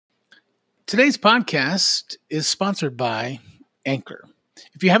Today's podcast is sponsored by Anchor.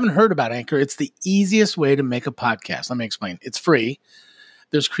 If you haven't heard about Anchor, it's the easiest way to make a podcast. Let me explain. It's free.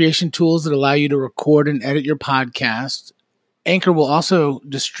 There's creation tools that allow you to record and edit your podcast. Anchor will also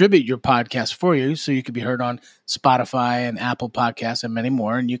distribute your podcast for you, so you can be heard on Spotify and Apple Podcasts and many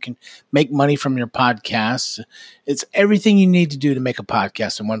more, and you can make money from your podcasts. It's everything you need to do to make a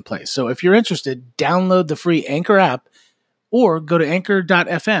podcast in one place. So if you're interested, download the free Anchor app or go to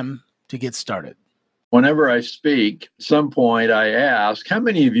anchor.fm to get started. Whenever I speak, at some point I ask, how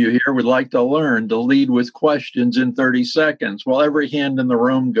many of you here would like to learn to lead with questions in 30 seconds? Well, every hand in the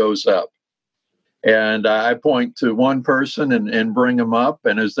room goes up. And I point to one person and bring them up.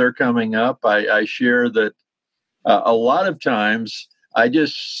 And as they're coming up, I share that a lot of times I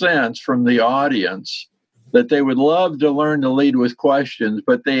just sense from the audience that they would love to learn to lead with questions,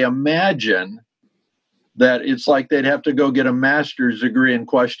 but they imagine that it's like they'd have to go get a master's degree in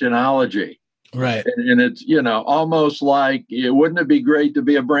questionology. Right. And it's, almost like, wouldn't it be great to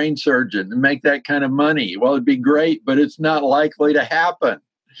be a brain surgeon and make that kind of money? Well, it'd be great, but it's not likely to happen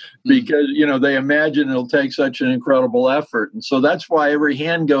because, they imagine it'll take such an incredible effort. And so that's why every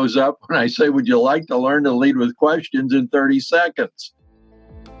hand goes up when I say, would you like to learn to lead with questions in 30 seconds?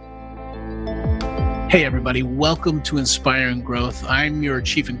 Hey, everybody. Welcome to Inspiring Growth. I'm your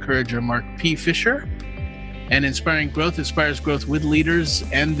Chief Encourager, Mark P. Fisher. And Inspiring Growth inspires growth with leaders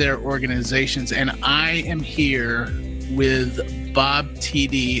and their organizations. And I am here with Bob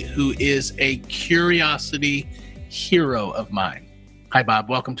Tiede, who is a curiosity hero of mine. Hi, Bob.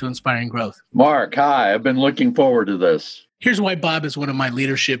 Welcome to Inspiring Growth. Mark, hi. I've been looking forward to this. Here's why Bob is one of my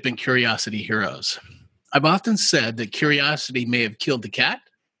leadership and curiosity heroes. I've often said that curiosity may have killed the cat,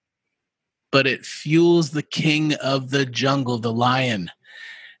 but it fuels the king of the jungle, the lion.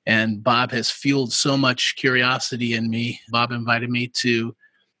 And Bob has fueled so much curiosity in me. Bob invited me to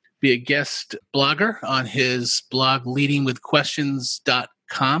be a guest blogger on his blog,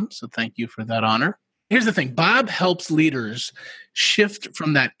 leadingwithquestions.com. So thank you for that honor. Here's the thing. Bob helps leaders shift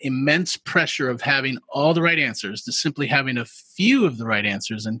from that immense pressure of having all the right answers to simply having a few of the right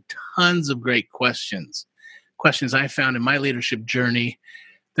answers and tons of great questions. Questions I found in my leadership journey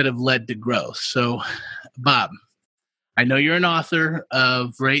that have led to growth. So, Bob, I know you're an author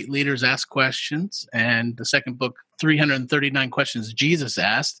of Great Leaders Ask Questions and the second book, 339 Questions Jesus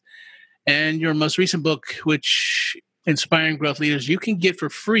Asked, and your most recent book, which Inspiring Growth Leaders, you can get for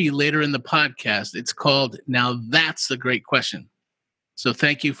free later in the podcast. It's called Now That's a Great Question. So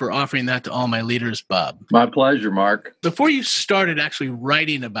thank you for offering that to all my leaders, Bob. My pleasure, Mark. Before you started actually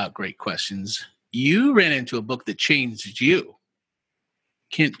writing about great questions, you ran into a book that changed you.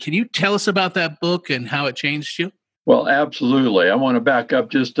 Can you tell us about that book and how it changed you? Well, absolutely. I want to back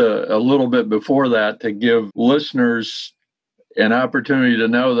up just a little bit before that to give listeners an opportunity to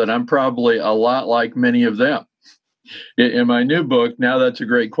know that I'm probably a lot like many of them. In my new book, Now That's a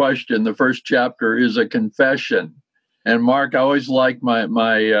Great Question, the first chapter is a confession. And Mark, I always like my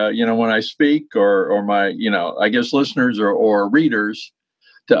when I speak or my, I guess listeners or readers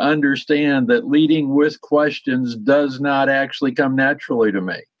to understand that leading with questions does not actually come naturally to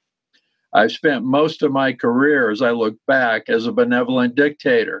me. I've spent most of my career, as I look back, as a benevolent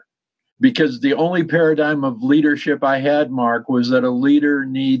dictator, because the only paradigm of leadership I had, Mark, was that a leader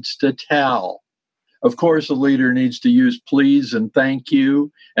needs to tell. Of course, a leader needs to use please and thank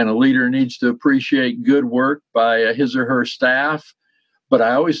you, and a leader needs to appreciate good work by his or her staff. But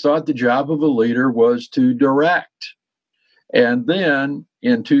I always thought the job of a leader was to direct. And then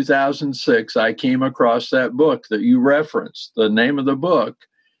in 2006, I came across that book that you referenced. The name of the book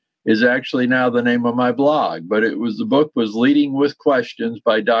is actually now the name of my blog, but the book was Leading with Questions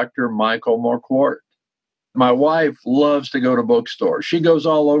by Dr. Michael Morquart. My wife loves to go to bookstores. She goes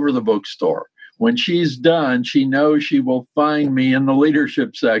all over the bookstore. When she's done, she knows she will find me in the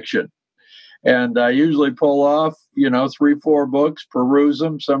leadership section. And I usually pull off, 3-4 books, peruse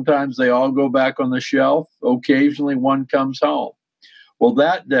them. Sometimes they all go back on the shelf. Occasionally one comes home. Well,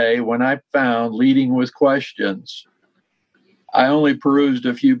 that day when I found Leading with Questions, I only perused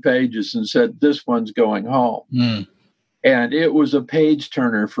a few pages and said, this one's going home. And it was a page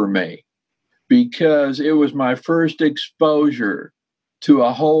turner for me because it was my first exposure to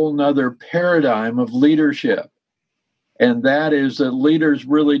a whole nother paradigm of leadership. And that is that leaders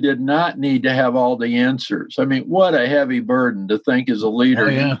really did not need to have all the answers. I mean, what a heavy burden to think as a leader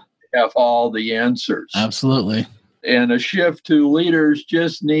you have all the answers. Absolutely. And a shift to leaders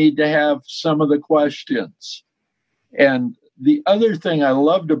just need to have some of the questions. And the other thing I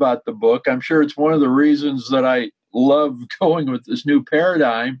loved about the book, I'm sure it's one of the reasons that I love going with this new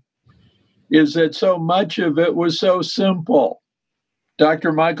paradigm, is that so much of it was so simple.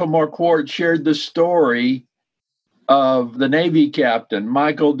 Dr. Michael Marquardt shared the story of the Navy captain,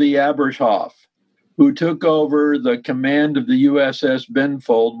 Michael D. Aberhoff, who took over the command of the USS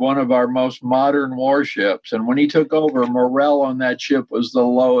Benfold, one of our most modern warships. And when he took over, morale on that ship was the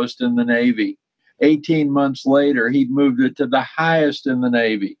lowest in the Navy. 18 months later, he'd moved it to the highest in the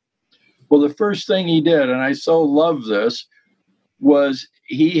Navy. Well, the first thing he did, and I so love this, was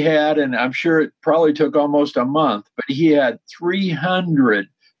he had, and I'm sure it probably took almost a month, but he had 300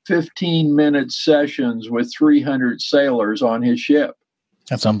 15-minute sessions with 300 sailors on his ship.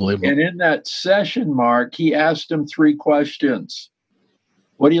 That's unbelievable. And in that session, Mark, he asked them 3 questions.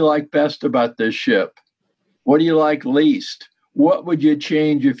 What do you like best about this ship? What do you like least? What would you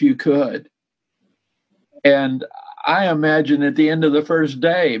change if you could? And I imagine at the end of the first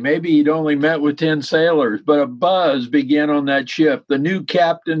day, maybe he'd only met with 10 sailors, but a buzz began on that ship. The new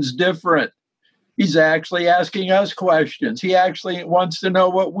captain's different. He's actually asking us questions. He actually wants to know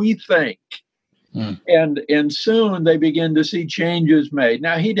what we think. And soon they begin to see changes made.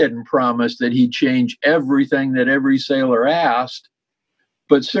 Now, he didn't promise that he'd change everything that every sailor asked,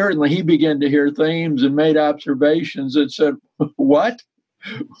 but certainly he began to hear themes and made observations that said, what?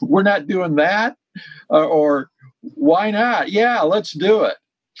 We're not doing that? Or why not? Yeah, let's do it.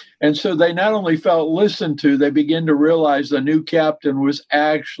 And so they not only felt listened to, they began to realize the new captain was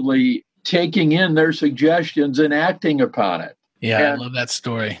actually taking in their suggestions and acting upon it. Yeah, I love that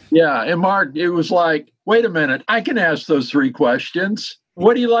story. Yeah, and Mark, it was like, wait a minute, I can ask those 3 questions.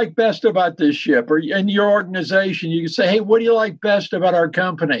 What do you like best about this ship? Or in your organization, you can say, hey, what do you like best about our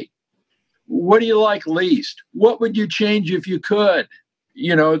company? What do you like least? What would you change if you could?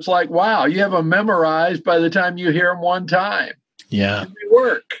 You know, it's like, wow, you have them memorized by the time you hear them one time. Yeah. They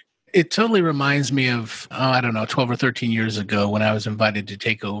work. It totally reminds me of, 12 or 13 years ago when I was invited to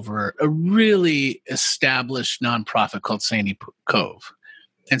take over a really established nonprofit called Sandy Cove.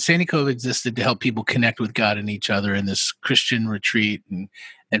 And Sandy Cove existed to help people connect with God and each other in this Christian retreat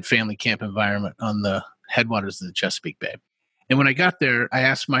and family camp environment on the headwaters of the Chesapeake Bay. And when I got there, I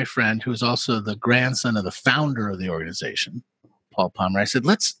asked my friend, who is also the grandson of the founder of the organization, Paul Palmer, I said,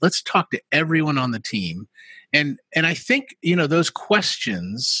 let's talk to everyone on the team. And I think, those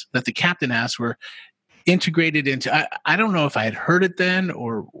questions that the captain asked were integrated into, I don't know if I had heard it then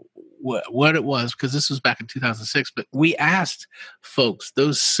or what it was, because this was back in 2006, but we asked folks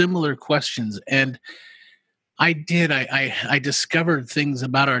those similar questions. And I did. I discovered things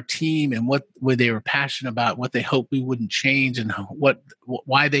about our team and what they were passionate about, what they hoped we wouldn't change, and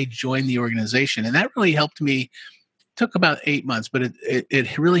why they joined the organization. And that really helped me. Took about 8 months, but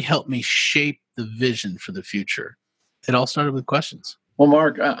it really helped me shape the vision for the future. It all started with questions. Well,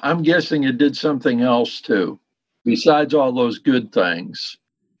 Mark, I'm guessing it did something else too. Besides all those good things,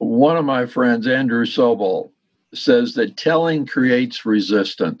 one of my friends, Andrew Sobel, says that telling creates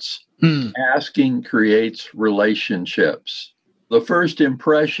resistance. Asking creates relationships. The first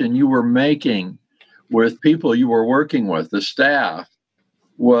impression you were making with people you were working with, the staff,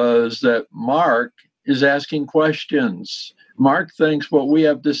 was that Mark is asking questions. Mark thinks what we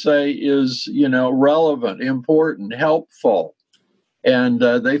have to say is, relevant, important, helpful. And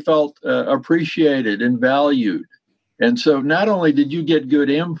they felt appreciated and valued. And so not only did you get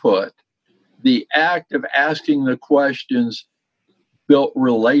good input, the act of asking the questions built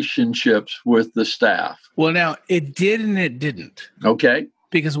relationships with the staff. Well, now it did and it didn't. Okay.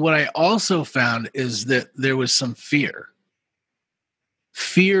 Because what I also found is that there was some fear.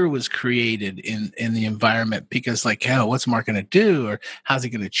 Fear was created in the environment because, like, what's Mark going to do, or how's he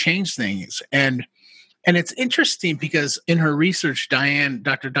going to change things? And it's interesting because in her research,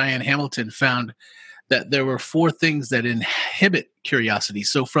 Dr. Diane Hamilton found that there were 4 things that inhibit curiosity.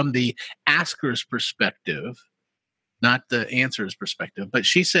 So from the asker's perspective, not the answer's perspective, but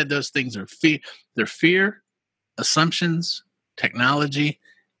she said those things are fear. They're fear, assumptions, technology,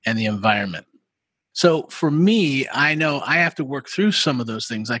 and the environment. So for me, I know I have to work through some of those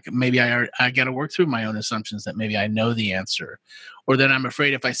things. Like maybe I got to work through my own assumptions that maybe I know the answer, or that I'm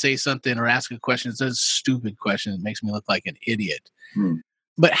afraid if I say something or ask a question, it's a stupid question. It makes me look like an idiot.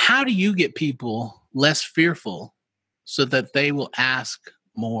 But how do you get people less fearful so that they will ask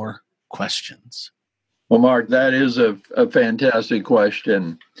more questions? Well, Mark, that is a fantastic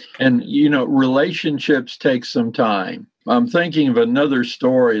question. And, relationships take some time. I'm thinking of another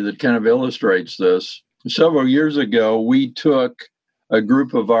story that kind of illustrates this. Several years ago, we took a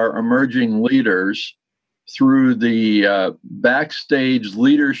group of our emerging leaders through the backstage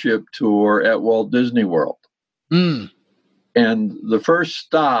leadership tour at Walt Disney World. And the first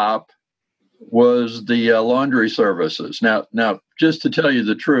stop was the laundry services. Now, just to tell you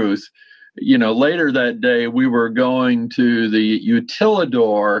the truth, later that day, we were going to the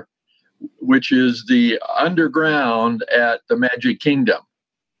Utilidor, which is the underground at the Magic Kingdom.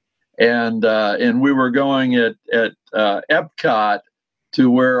 And we were going at Epcot to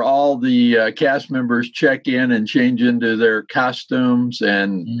where all the cast members check in and change into their costumes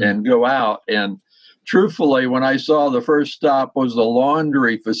and go out. And truthfully, when I saw the first stop was the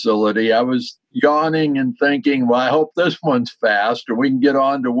laundry facility, I was yawning and thinking, well, I hope this one's fast or we can get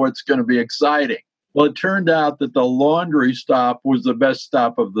on to what's going to be exciting. Well, it turned out that the laundry stop was the best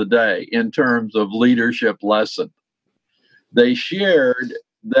stop of the day in terms of leadership lesson. They shared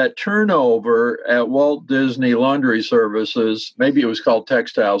that turnover at Walt Disney Laundry Services, maybe it was called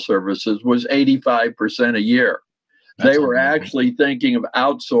Textile Services, was 85% a year. They were actually thinking of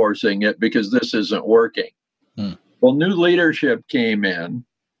outsourcing it because this isn't working. Well, new leadership came in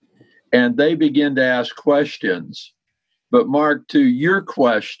and they began to ask questions. But Mark, to your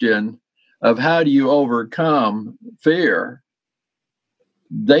question of how do you overcome fear,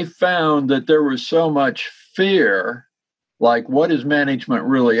 they found that there was so much fear. Like, what is management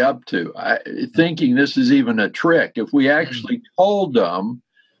really up to? Thinking this is even a trick. If we actually told them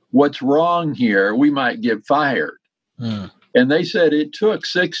what's wrong here, we might get fired. And they said it took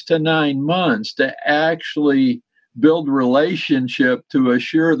 6 to 9 months to actually build relationship to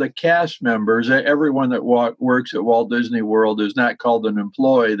assure the cast members, everyone that works at Walt Disney World is not called an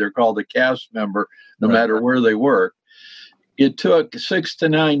employee, they're called a cast member, no matter where they work. It took 6 to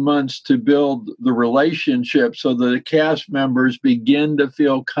 9 months to build the relationship so that the cast members begin to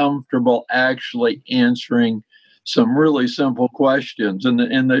feel comfortable actually answering some really simple questions. And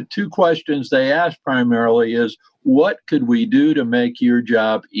the two questions they asked primarily is, what could we do to make your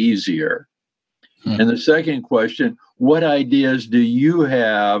job easier? And the second question, what ideas do you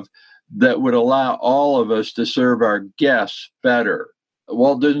have that would allow all of us to serve our guests better?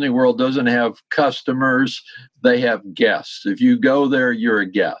 Walt Disney World doesn't have customers, they have guests. If you go there, you're a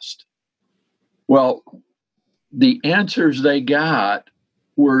guest. Well, the answers they got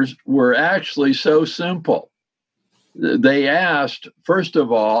were actually so simple. They asked, first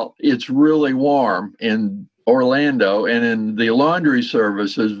of all, it's really warm in Orlando, and in the laundry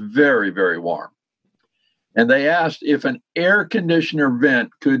services, very, very warm. And they asked if an air conditioner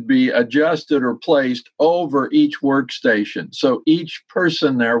vent could be adjusted or placed over each workstation, so each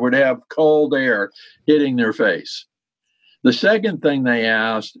person there would have cold air hitting their face. The second thing they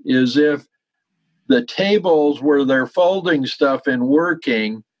asked is if the tables where they're folding stuff and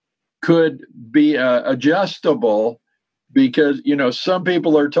working could be adjustable, because, some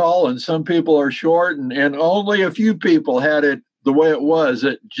people are tall and some people are short, and only a few people had it the way it was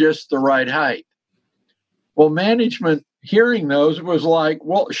at just the right height. Well, management hearing those was like,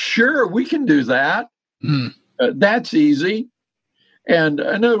 well, sure, we can do that. That's easy. And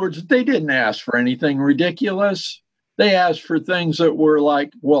in other words, they didn't ask for anything ridiculous. They asked for things that were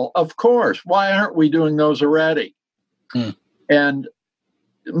like, well, of course, why aren't we doing those already? And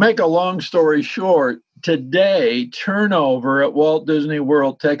make a long story short, today, turnover at Walt Disney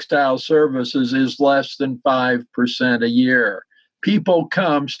World Textile Services is less than 5% a year. People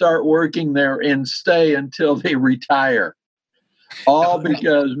come, start working there, and stay until they retire. All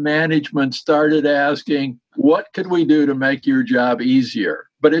because management started asking, what could we do to make your job easier?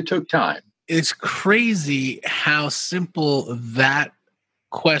 But it took time. It's crazy how simple that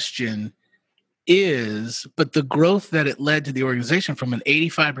question is, but the growth that it led to the organization from an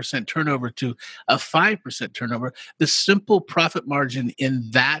 85% turnover to a 5% turnover, the simple profit margin in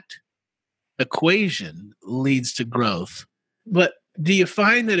that equation leads to growth. But do you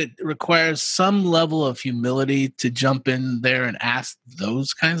find that it requires some level of humility to jump in there and ask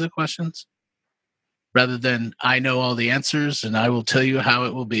those kinds of questions rather than I know all the answers and I will tell you how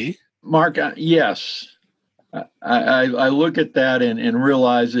it will be? Mark, yes. I look at that and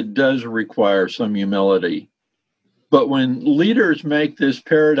realize it does require some humility. But when leaders make this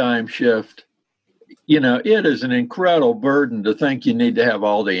paradigm shift, it is an incredible burden to think you need to have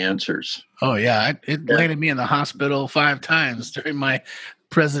all the answers. Oh, yeah. It landed me in the hospital 5 times during my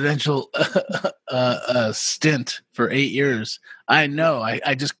presidential stint for 8 years. I know.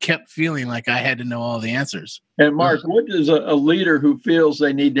 I just kept feeling like I had to know all the answers. And Mark, what does a leader who feels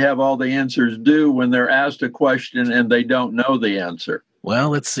they need to have all the answers do when they're asked a question and they don't know the answer? Well,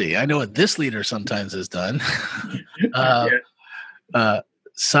 let's see. I know what this leader sometimes has done.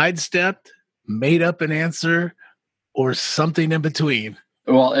 Sidestepped, made up an answer, or something in between.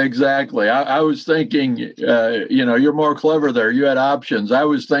 Well, exactly. I was thinking, you're more clever there. You had options. I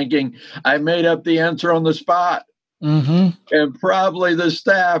was thinking I made up the answer on the spot. And probably the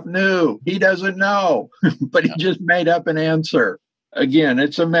staff knew. He doesn't know, but he just made up an answer. again,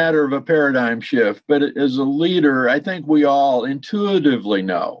 it's a matter of a paradigm shift. But as a leader, I think we all intuitively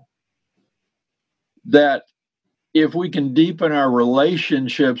know that if we can deepen our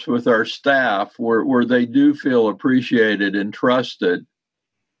relationships with our staff where they do feel appreciated and trusted,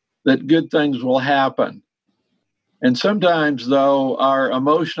 that good things will happen. And sometimes, though, our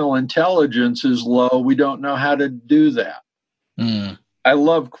emotional intelligence is low. We don't know how to do that. Mm. I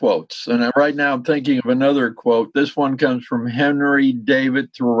love quotes. And right now I'm thinking of another quote. This one comes from Henry David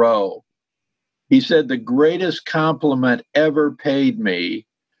Thoreau. He said, "The greatest compliment ever paid me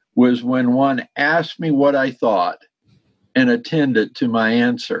was when one asked me what I thought and attended to my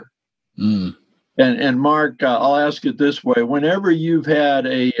answer." Mm. And Mark, I'll ask it this way. Whenever you've had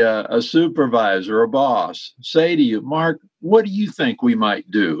a supervisor, a boss, say to you, "Mark, what do you think we might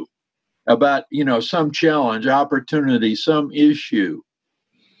do about, some challenge, opportunity, some issue?"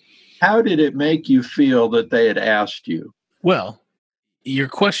 How did it make you feel that they had asked you? Well, your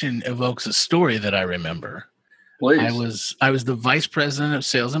question evokes a story that I remember. Please. I was the vice president of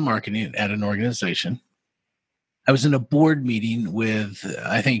sales and marketing at an organization. I was in a board meeting with,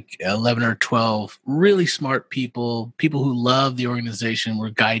 I think, 11 or 12 really smart people who loved the organization,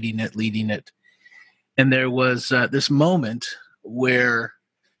 were guiding it, leading it. And there was this moment where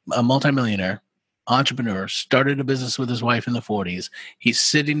a multimillionaire entrepreneur started a business with his wife in the 40s. He's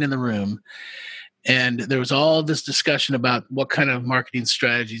sitting in the room, and there was all this discussion about what kind of marketing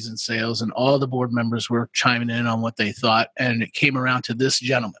strategies and sales, and all the board members were chiming in on what they thought. And it came around to this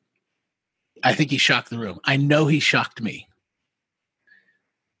gentleman. I think he shocked the room. I know he shocked me,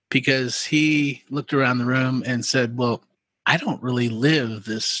 because he looked around the room and said, "Well, I don't really live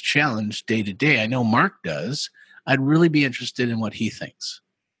this challenge day to day. I know Mark does. I'd really be interested in what he thinks."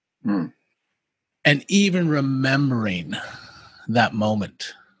 Mm. And even remembering that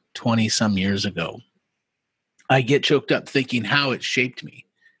moment 20 some years ago, I get choked up thinking how it shaped me,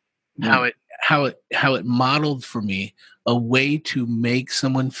 how it modeled for me a way to make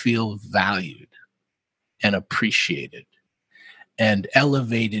someone feel valued and appreciated and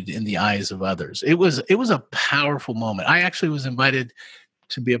elevated in the eyes of others. It was a powerful moment. I actually was invited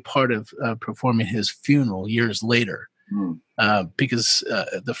to be a part of performing his funeral years later, because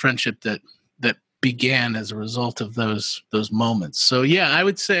the friendship that began as a result of those moments. So yeah, I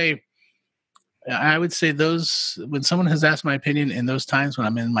would say those, when someone has asked my opinion in those times when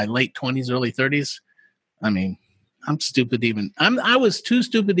I'm in my late 20s, early 30s, I mean, I was too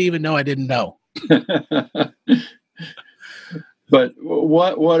stupid to even know I didn't know. But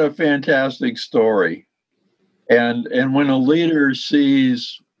what a fantastic story. And when a leader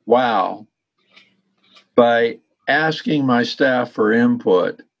sees, wow, by asking my staff for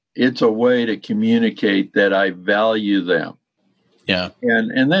input, it's a way to communicate that I value them. Yeah.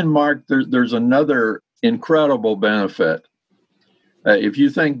 And then, Mark, there's another incredible benefit. If you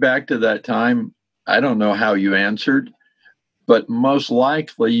think back to that time, I don't know how you answered, but most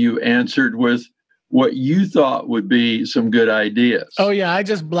likely you answered with what you thought would be some good ideas. Oh, yeah, I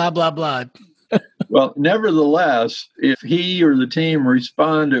just blah, blah, blah. Well, nevertheless, if he or the team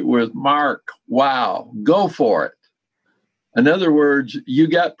responded with, "Mark, wow, go for it." In other words, you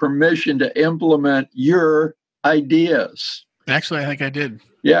got permission to implement your ideas. Actually, I think I did.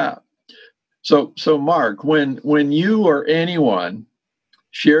 Yeah. So Mark, when you or anyone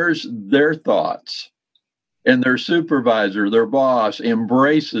shares their thoughts and their supervisor, their boss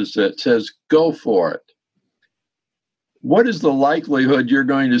embraces it, says, "Go for it," what is the likelihood you're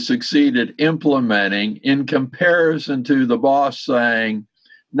going to succeed at implementing in comparison to the boss saying,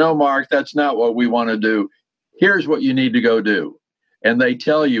 "No, Mark, that's not what we want to do. Here's what you need to go do." And they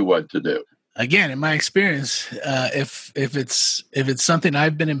tell you what to do. Again, in my experience, if it's something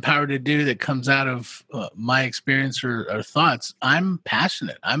I've been empowered to do that comes out of my experience or thoughts, I'm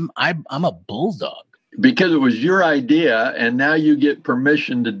passionate. I'm a bulldog. Because it was your idea, and now you get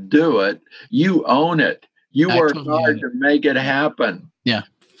permission to do it. You own it. You work hard to make it happen. Yeah.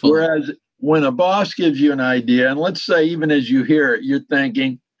 Fully. Whereas when a boss gives you an idea, and let's say even as you hear it, you're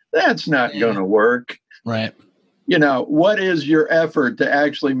thinking, "That's not going to work." Right. What is your effort to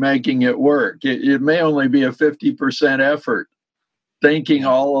actually making it work? It may only be a 50% effort, thinking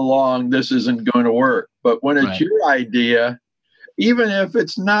all along this isn't going to work. But when it's your idea, even if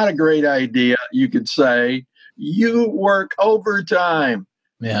it's not a great idea, you could say you work overtime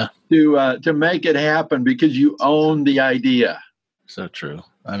to make it happen because you own the idea. So true.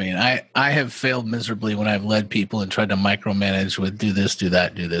 I mean, I have failed miserably when I've led people and tried to micromanage with do this, do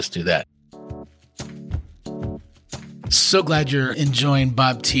that, do this, do that. So glad you're enjoying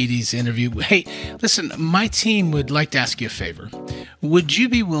Bob Tiede's interview. Hey, listen, my team would like to ask you a favor. Would you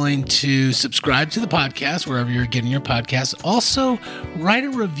be willing to subscribe to the podcast wherever you're getting your podcasts? Also, write a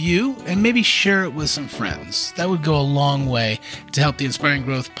review and maybe share it with some friends. That would go a long way to help the Inspiring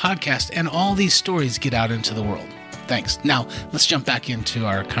Growth podcast and all these stories get out into the world. Thanks. Now, let's jump back into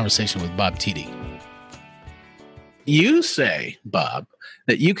our conversation with Bob Tiede. You say, Bob,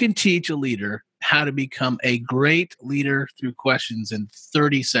 that you can teach a leader how to become a great leader through questions in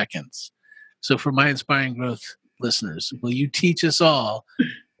 30 seconds. So for my Inspiring Growth listeners, will you teach us all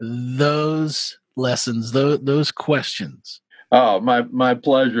those lessons, those questions? Oh, my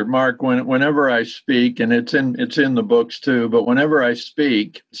pleasure, Mark. Whenever I speak, and it's in the books too, but whenever I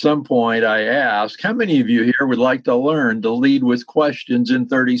speak, at some point I ask, how many of you here would like to learn to lead with questions in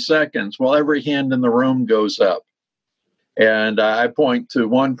 30 seconds? Well, every hand in the room goes up. And I point to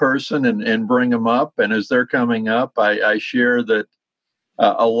one person and bring them up. And as they're coming up, I share that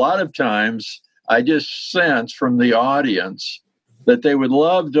a lot of times I just sense from the audience that they would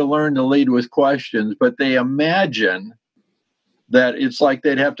love to learn to lead with questions, but they imagine that it's like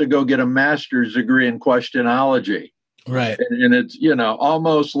they'd have to go get a master's degree in questionology. Right. And it's,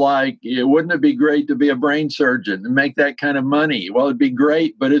 almost like, wouldn't it be great to be a brain surgeon and make that kind of money? Well, it'd be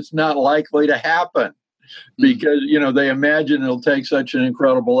great, but it's not likely to happen. Because, they imagine it'll take such an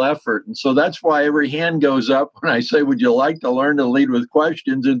incredible effort. And so that's why every hand goes up when I say, would you like to learn to lead with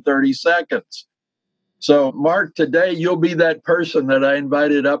questions in 30 seconds? So, Mark, today you'll be that person that I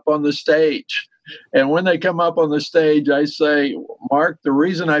invited up on the stage. And when they come up on the stage, I say, Mark, the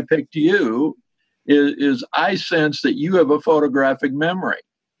reason I picked you is I sense that you have a photographic memory.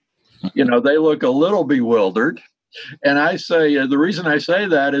 They look a little bewildered. And I say, the reason I say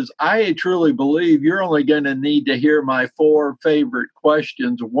that is I truly believe you're only going to need to hear my 4 favorite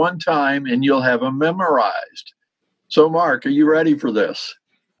questions one time and you'll have them memorized. So, Mark, are you ready for this?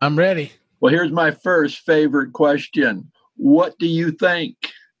 I'm ready. Well, here's my first favorite question. What do you think?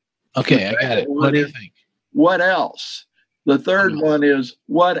 Okay, I got it. What do you think? What else? The third one is,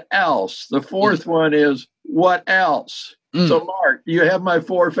 what else? The fourth one is, what else? So, Mark, do you have my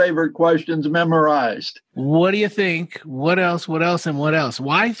 4 favorite questions memorized? What do you think? What else? What else? And what else?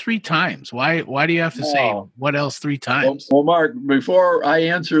 Why 3 times? Why do you have to say what else 3 times? Well, Mark, before I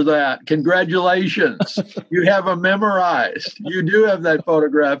answer that, congratulations. You have them memorized. You do have that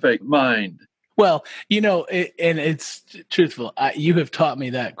photographic mind. Well, and it's truthful. You have taught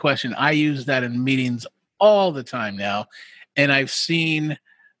me that question. I use that in meetings all the time now. And I've seen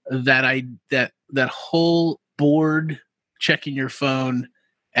that that whole board checking your phone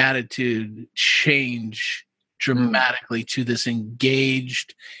attitude change dramatically to this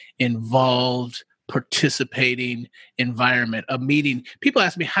engaged, involved, participating environment. A meeting, people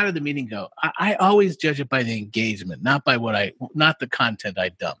ask me, how did the meeting go? I always judge it by the engagement, not by not the content I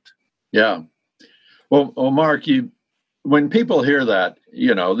dumped. Yeah. Well, Mark, when people hear that,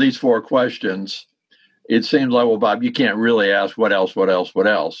 these 4 questions, it seems like, well, Bob, you can't really ask what else, what else, what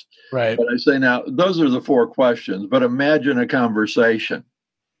else. Right. But I say, now, those are the 4 questions, but imagine a conversation.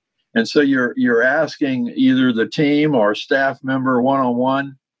 And so you're asking either the team or staff member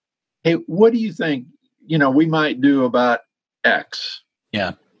one-on-one, hey, what do you think, we might do about X?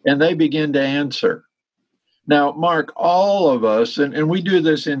 Yeah. And they begin to answer. Now, Mark, all of us, and we do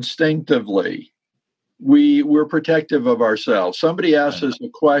this instinctively, we're protective of ourselves. Somebody asks us a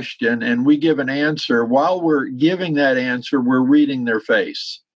question and we give an answer. While we're giving that answer, we're reading their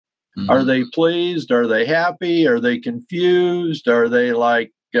face. Mm-hmm. Are they pleased? Are they happy? Are they confused? Are they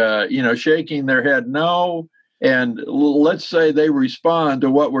like, shaking their head no? And let's say they respond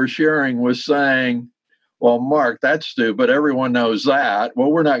to what we're sharing with saying, well, Mark, that's stupid. Everyone knows that.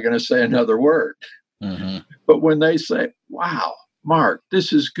 Well, we're not going to say another word. Mm-hmm. But when they say, wow, Mark,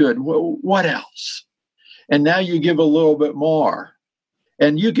 this is good. Well, what else? And now you give a little bit more.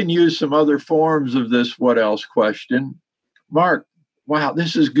 And you can use some other forms of this what else question. Mark, wow,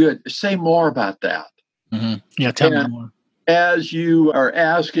 this is good. Say more about that. Mm-hmm. Yeah, tell me more. As you are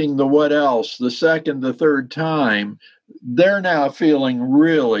asking the what else the second, the third time, they're now feeling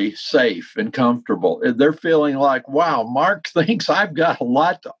really safe and comfortable. They're feeling like, wow, Mark thinks I've got a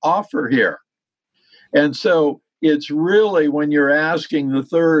lot to offer here. And so it's really when you're asking the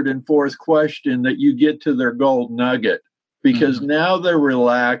third and fourth question that you get to their gold nugget, because now they're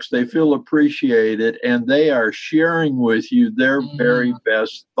relaxed, they feel appreciated, and they are sharing with you their very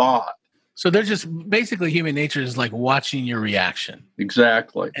best thought. So they're just basically, human nature is like watching your reaction.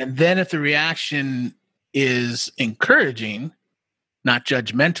 Exactly. And then if the reaction is encouraging, not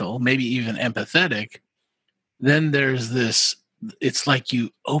judgmental, maybe even empathetic, then there's this, it's like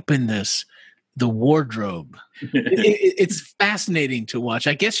you open the wardrobe It's fascinating to watch.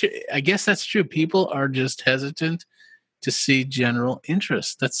 I guess that's true. People are just hesitant to see general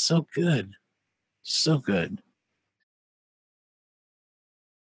interest. That's so good. So good.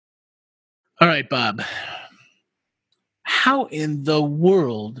 All right, Bob. How in the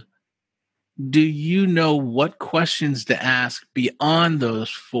world do you know what questions to ask beyond those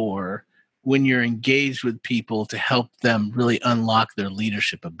four when you're engaged with people to help them really unlock their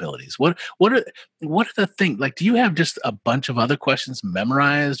leadership abilities? What are the things, like, do you have just a bunch of other questions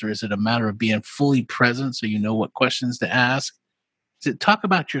memorized, or is it a matter of being fully present so you know what questions to ask? Talk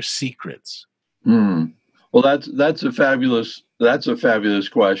about your secrets. Well, that's a fabulous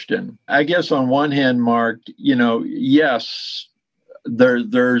question. I guess on one hand, Mark, yes,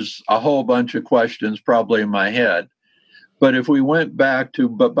 there's a whole bunch of questions probably in my head. But if we went back to,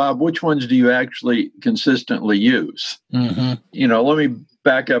 but Bob, which ones do you actually consistently use? Mm-hmm. Let me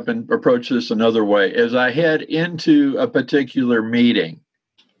back up and approach this another way. As I head into a particular meeting,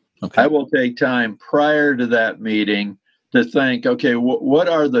 I will take time prior to that meeting to think, okay, what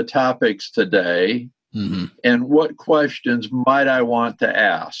are the topics today? Mm-hmm. And what questions might I want to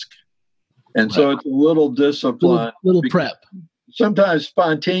ask? And so it's a little discipline. Little prep. Sometimes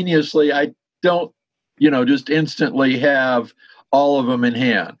spontaneously, I don't, just instantly have all of them in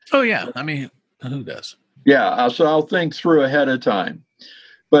hand. Oh, yeah. I mean, who does? Yeah. So I'll think through ahead of time.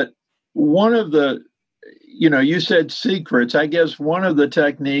 But one of the, you said secrets. I guess one of the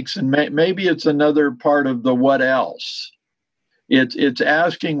techniques, and maybe it's another part of the what else. It's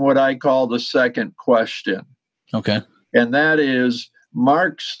asking what I call the second question. Okay. And that is,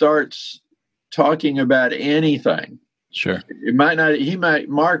 Mark starts talking about anything. Sure.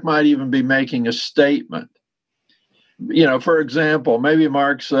 Mark might even be making a statement. For example, maybe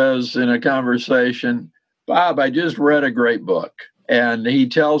Mark says in a conversation, Bob, I just read a great book. And he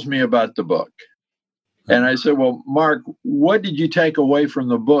tells me about the book. And I said, well, Mark, what did you take away from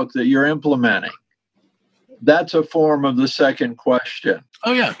the book that you're implementing? That's a form of the second question.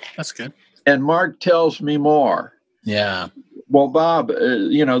 Oh, yeah. That's good. And Mark tells me more. Yeah. Well, Bob,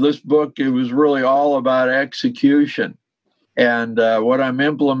 this book, it was really all about execution. And what I'm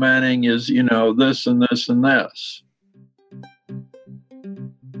implementing is, this and this and this.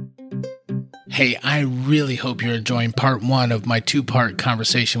 Hey, I really hope you're enjoying part one of my 2-part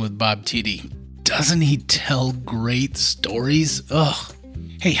conversation with Bob Tiede. Doesn't he tell great stories? Ugh.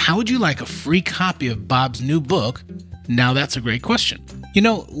 Hey, how would you like a free copy of Bob's new book? Now that's a great question.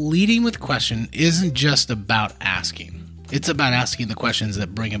 Leading with question isn't just about asking. It's about asking the questions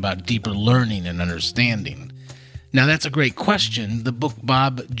that bring about deeper learning and understanding. Now that's a great question. The book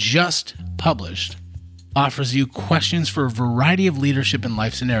Bob just published offers you questions for a variety of leadership and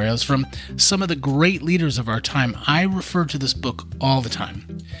life scenarios from some of the great leaders of our time. I refer to this book all the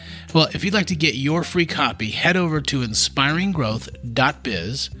time. Well, if you'd like to get your free copy, head over to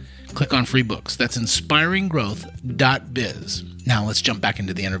inspiringgrowth.biz. Click on free books. That's inspiringgrowth.biz. Now let's jump back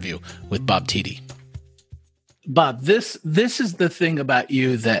into the interview with Bob Tiede. Bob, this is the thing about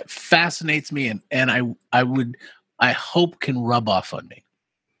you that fascinates me, and I hope can rub off on me.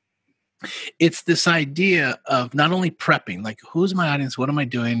 It's this idea of not only prepping, like, who's my audience, what am I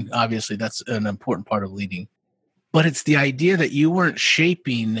doing? Obviously, that's an important part of leading. But it's the idea that you weren't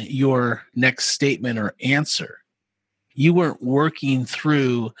shaping your next statement or answer. You weren't working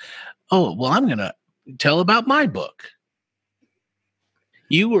through, oh, well, I'm going to tell about my book.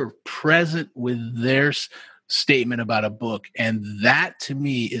 You were present with their statement about a book. And that, to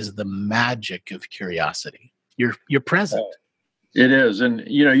me, is the magic of curiosity. You're present. It is. And,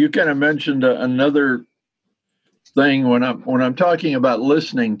 you kind of mentioned another thing when I'm talking about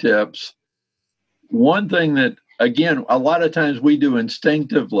listening tips. One thing that, again, a lot of times we do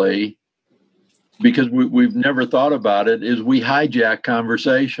instinctively because we've never thought about it is we hijack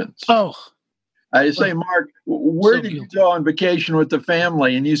conversations. Oh, I say, Mark, where did you go on vacation with the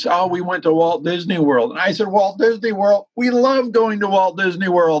family? And you say, oh, we went to Walt Disney World. And I said, Walt Disney World, we love going to Walt Disney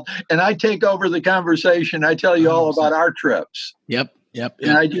World. And I take over the conversation. I tell you all about our trips. Yep.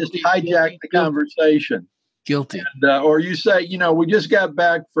 And I just hijack the conversation. Guilty. And, or you say, we just got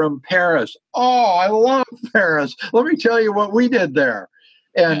back from Paris. Oh, I love Paris. Let me tell you what we did there.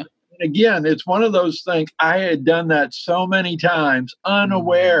 And again, it's one of those things. I had done that so many times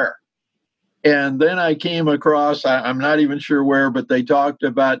unaware. And then I came across, I'm not even sure where, but they talked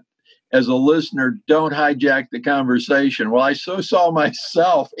about, as a listener, don't hijack the conversation. Well, I so saw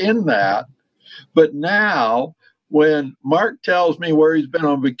myself in that. But now, when Mark tells me where he's been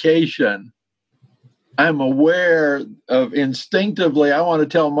on vacation, I'm aware of instinctively, I want to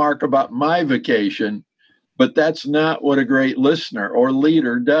tell Mark about my vacation, But that's not what a great listener or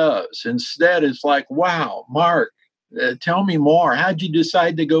leader does. Instead, it's like, wow, Mark, tell me more. How'd you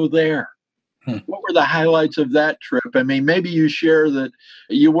decide to go there? What were the highlights of that trip? I mean, maybe you share that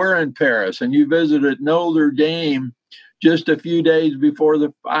you were in Paris and you visited Notre Dame just a few days before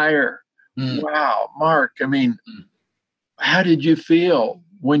the fire. Wow, Mark, I mean, how did you feel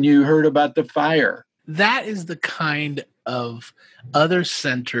when you heard about the fire? That is the kind of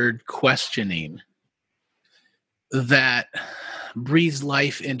other-centered questioning that breathes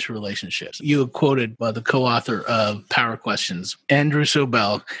life into relationships. You have quoted the co-author of Power Questions, Andrew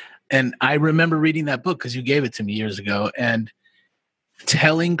Sobel, and I remember reading that book because you gave it to me years ago. And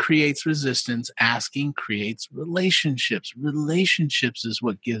telling creates resistance, asking creates relationships. Relationships is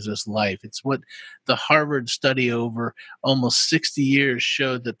what gives us life. It's what the Harvard study over almost 60 years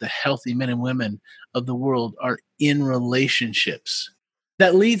showed, that the healthy men and women of the world are in relationships.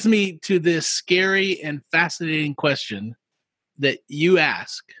 That leads me to this scary and fascinating question that you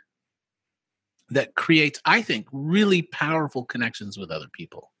ask that creates, I think, really powerful connections with other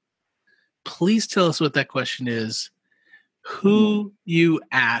people. Please tell us what that question is, who you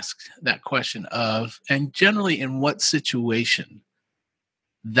asked that question of, and generally in what situation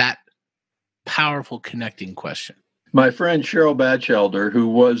that powerful connecting question. My friend Cheryl Batchelder, who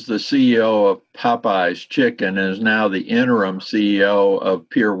was the CEO of Popeye's Chicken and is now the interim CEO of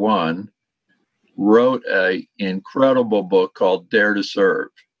Pier 1, wrote an incredible book called Dare to Serve,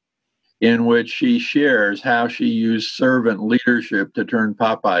 in which she shares how she used servant leadership to turn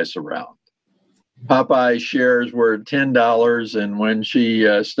Popeye's around. Popeye's shares were $10, and when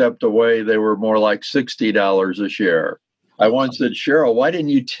she stepped away, they were more like $60 a share. I once said, Cheryl, why didn't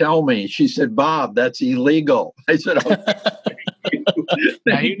you tell me? She said, Bob, that's illegal. I said,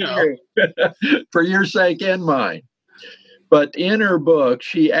 now you know. For your sake and mine. But in her book,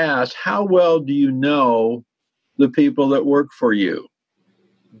 she asked, how well do you know the people that work for you?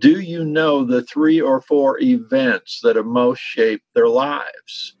 Do you know the 3 or 4 events that have most shaped their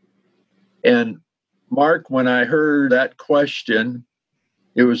lives? And Mark, when I heard that question,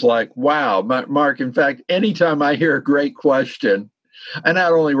 it was like, wow, Mark, in fact, anytime I hear a great question, I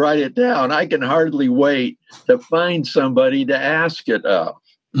not only write it down, I can hardly wait to find somebody to ask it of.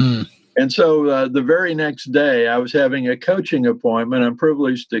 And so the very next day, I was having a coaching appointment. I'm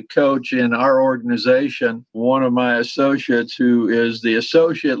privileged to coach in our organization one of my associates, who is the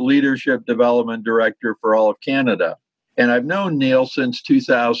Associate Leadership Development Director for all of Canada. And I've known Neil since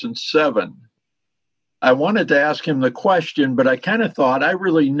 2007. I wanted to ask him the question, but I kind of thought I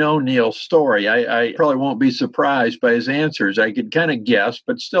really know Neil's story. I probably won't be surprised by his answers. I could kind of guess,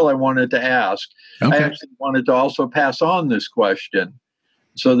 but still I wanted to ask. Okay. I actually wanted to also pass on this question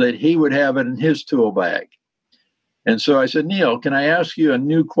so that he would have it in his tool bag. And so I said, Neil, can I ask you a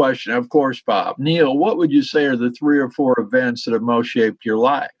new question? Of course, Bob. Neil, what would you say are the 3 or 4 events that have most shaped your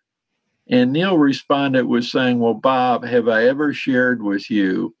life? And Neil responded with saying, well, Bob, have I ever shared with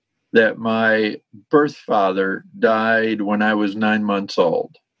you that my birth father died when I was 9 months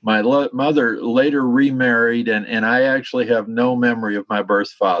old? My mother later remarried, and I actually have no memory of my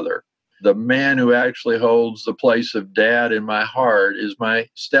birth father. The man who actually holds the place of dad in my heart is my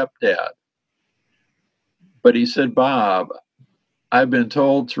stepdad. But he said, Bob, I've been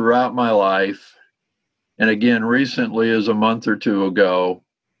told throughout my life, and again recently as a month or 2 ago,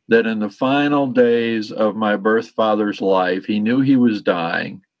 that in the final days of my birth father's life, he knew he was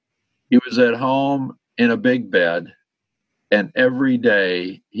dying. He was at home in a big bed, and every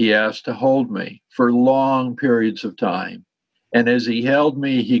day he asked to hold me for long periods of time. And as he held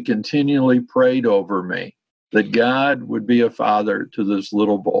me, he continually prayed over me that God would be a father to this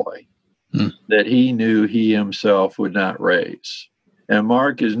little boy that he knew he himself would not raise. And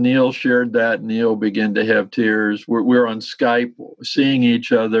Mark, as Neil shared that, Neil began to have tears. We're on Skype seeing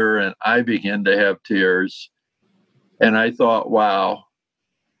each other, and I began to have tears. And I thought, wow.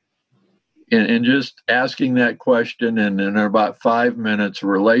 And just asking that question, and in about 5 minutes, a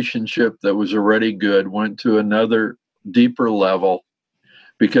relationship that was already good went to another deeper level,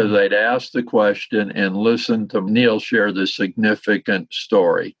 because I'd asked the question and listened to Neil share this significant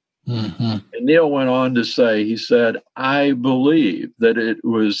story. Mm-hmm. And Neil went on to say, he said, I believe that it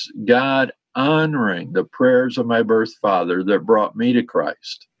was God honoring the prayers of my birth father that brought me to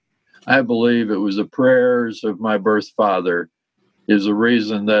Christ. I believe it was the prayers of my birth father is the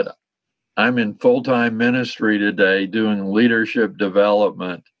reason that I'm in full-time ministry today doing leadership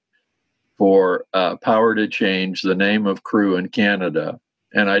development for Power to Change, the name of Crew in Canada.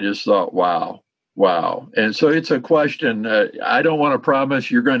 And I just thought, wow. And so it's a question. I don't want to promise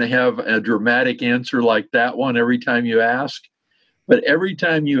you're going to have a dramatic answer like that one every time you ask, But every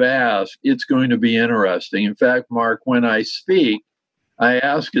time you ask, it's going to be interesting. In fact, Mark, when I speak, I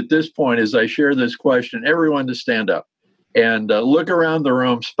ask at this point, as I share this question, everyone to stand up and look around the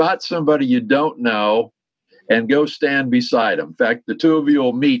room, spot somebody you don't know, and go stand beside them. In fact, the two of you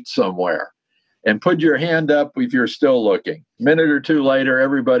will meet somewhere. And put your hand up if you're still looking. A minute or two later,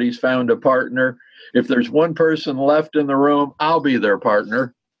 everybody's found a partner. If there's one person left in the room, I'll be their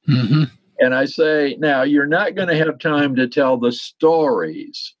partner. Mm-hmm. And I say, now, you're not going to have time to tell the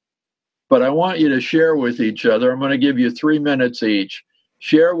stories, but I want you to share with each other. I'm going to give you 3 minutes each.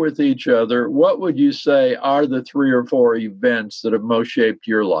 Share with each other, what would you say are the 3 or 4 events that have most shaped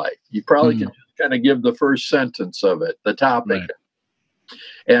your life? You probably can just kind of give the first sentence of it, the topic. Right.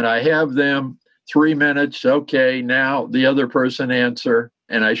 And I have them 3 minutes. Okay, now the other person answer.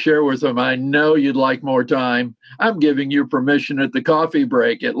 And I share with them, I know you'd like more time. I'm giving you permission at the coffee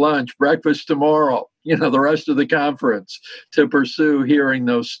break, at lunch, breakfast tomorrow, the rest of the conference to pursue hearing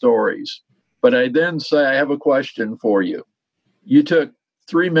those stories. But I then say, I have a question for you. You took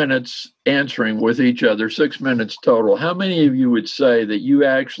 3 minutes answering with each other, 6 minutes total. How many of you would say that you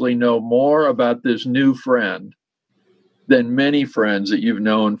actually know more about this new friend than many friends that you've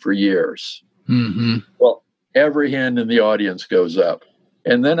known for years? Mm-hmm. Well, every hand in the audience goes up.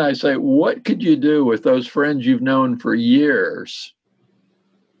 And then I say, what could you do with those friends you've known for years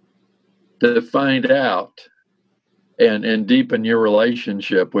to find out and deepen your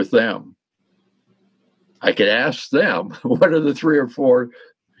relationship with them? I could ask them, what are the 3 or 4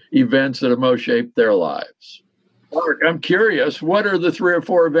 events that have most shaped their lives? Mark, I'm curious, what are the 3 or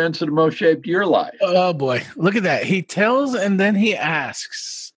 4 events that have most shaped your life? Oh, boy. Look at that. He tells and then he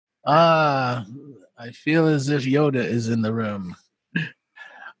asks. I feel as if Yoda is in the room.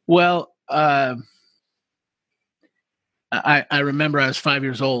 Well, I remember I was 5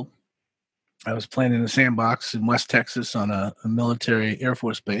 years old. I was playing in a sandbox in West Texas on a military Air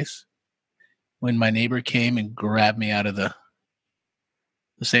Force base when my neighbor came and grabbed me out of the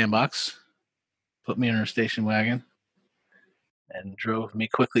sandbox, put me in her station wagon, and drove me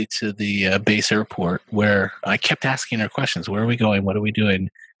quickly to the base airport, where I kept asking her questions. Where are we going? What are we doing?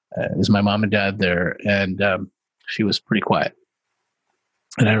 Is my mom and dad there? And she was pretty quiet.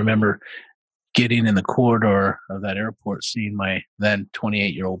 And I remember getting in the corridor of that airport, seeing my then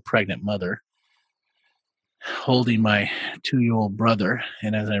 28-year-old pregnant mother holding my 2-year-old brother.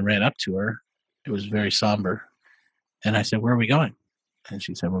 And as I ran up to her, it was very somber. And I said, where are we going? And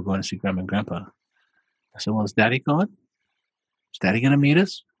she said, we're going to see Grandma and Grandpa. I said, well, is Daddy going? Is Daddy going to meet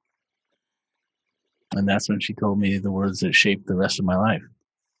us? And that's when she told me the words that shaped the rest of my life.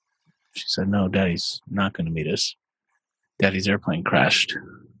 She said, no, Daddy's not going to meet us. Daddy's airplane crashed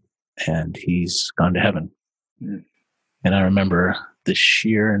and he's gone to heaven. Mm. And I remember the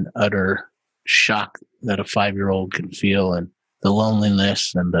sheer and utter shock that a 5-year-old can feel, and the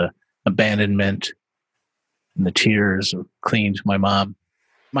loneliness and the abandonment and the tears of clinging to my mom.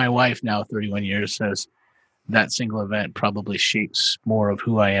 My wife, now 31 years, says that single event probably shapes more of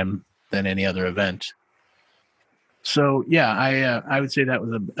who I am than any other event. So, yeah, I would say that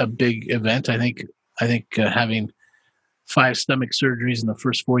was a big event. I think having 5 stomach surgeries in the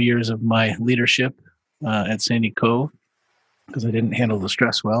first 4 years of my leadership at Sandy Cove, because I didn't handle the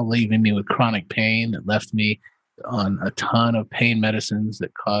stress well, leaving me with chronic pain that left me on a ton of pain medicines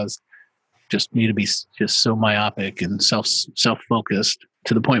that caused just me to be just so myopic and self-focused,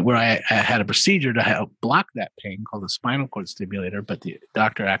 to the point where I had a procedure to help block that pain called a spinal cord stimulator, but the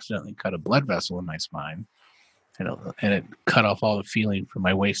doctor accidentally cut a blood vessel in my spine, and it cut off all the feeling from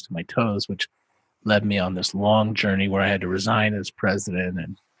my waist to my toes, which led me on this long journey where I had to resign as president,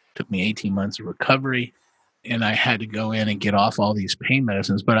 and it took me 18 months of recovery, and I had to go in and get off all these pain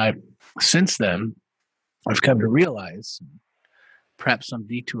medicines. But since then, I've come to realize perhaps some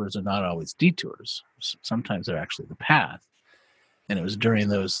detours are not always detours. Sometimes they're actually the path. And it was during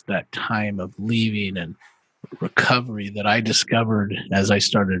that time of leaving and recovery that I discovered, as I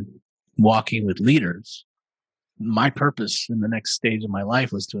started walking with leaders, my purpose in the next stage of my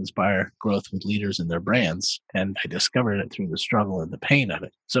life was to inspire growth with leaders and their brands. And I discovered it through the struggle and the pain of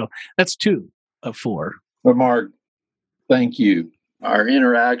it. So that's 2 of 4. Well, Mark, thank you. Our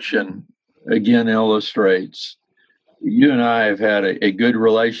interaction again illustrates you and I have had a good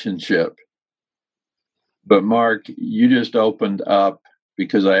relationship. But Mark, you just opened up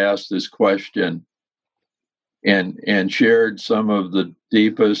because I asked this question and shared some of the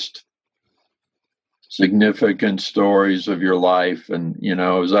deepest significant stories of your life. And,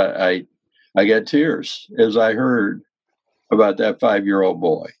 as I got tears as I heard about that 5-year-old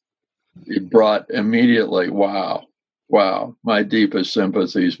boy. It brought immediately, wow, my deepest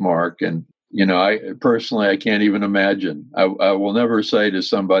sympathies, Mark. And I personally, I can't even imagine. I will never say to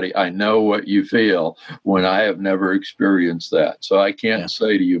somebody, I know what you feel, when I have never experienced that. So I can't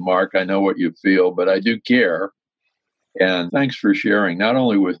say to you, Mark, I know what you feel, but I do care. And thanks for sharing, not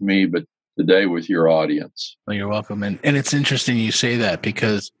only with me, but today with your audience. Well, you're welcome. And it's interesting you say that,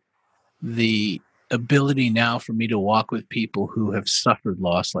 because the ability now for me to walk with people who have suffered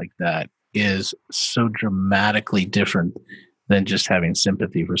loss like that is so dramatically different than just having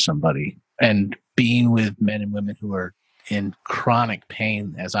sympathy for somebody. And being with men and women who are in chronic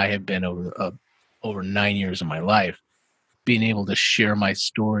pain, as I have been over 9 years of my life, being able to share my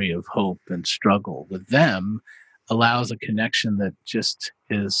story of hope and struggle with them allows a connection that just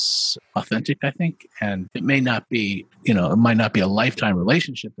is authentic, I think. And it may not be, it might not be a lifetime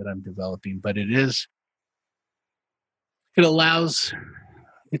relationship that I'm developing, but it's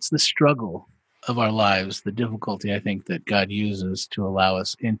the struggle of our lives, the difficulty, I think, that God uses to allow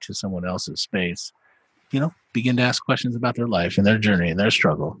us into someone else's space, begin to ask questions about their life and their journey and their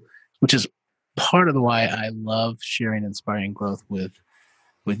struggle, which is part of why I love sharing inspiring growth with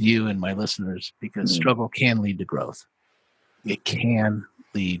you and my listeners, because struggle can lead to growth. It can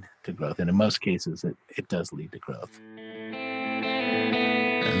lead to growth. And in most cases, it does lead to growth.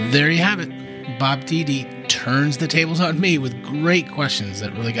 And there you have it. Bob Tiede turns the tables on me with great questions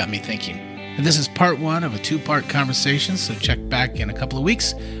that really got me thinking. And this is part 1 of a 2-part conversation, so check back in a couple of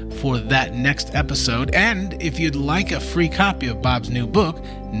weeks for that next episode. And if you'd like a free copy of Bob's new book,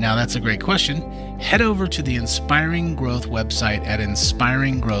 Now That's a Great Question, head over to the Inspiring Growth website at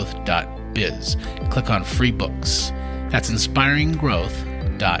inspiringgrowth.biz. Click on free books. That's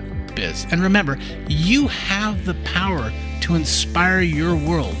inspiringgrowth.biz. And remember, you have the power to inspire your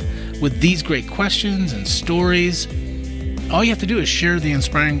world with these great questions and stories. All you have to do is share the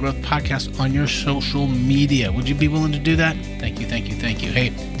Inspiring Growth podcast on your social media. Would you be willing to do that? Thank you, thank you, thank you.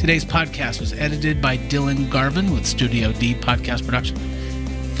 Hey, today's podcast was edited by Dylan Garvin with Studio D Podcast Production.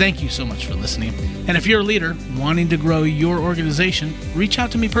 Thank you so much for listening. And if you're a leader wanting to grow your organization, reach out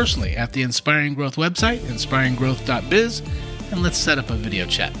to me personally at the Inspiring Growth website, inspiringgrowth.biz, and let's set up a video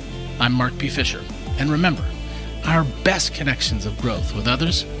chat. I'm Mark P. Fisher. And remember, our best connections of growth with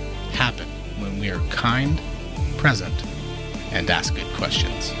others happen when we are kind, present, and ask good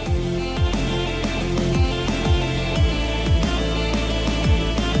questions.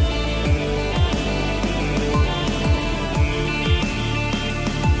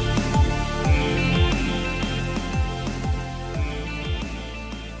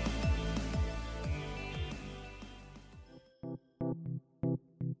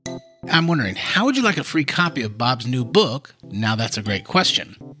 I'm wondering, how would you like a free copy of Bob's new book, Now That's a Great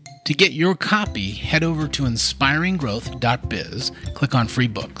Question? To get your copy, head over to inspiringgrowth.biz, click on free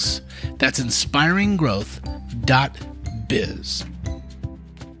books. That's inspiringgrowth.biz.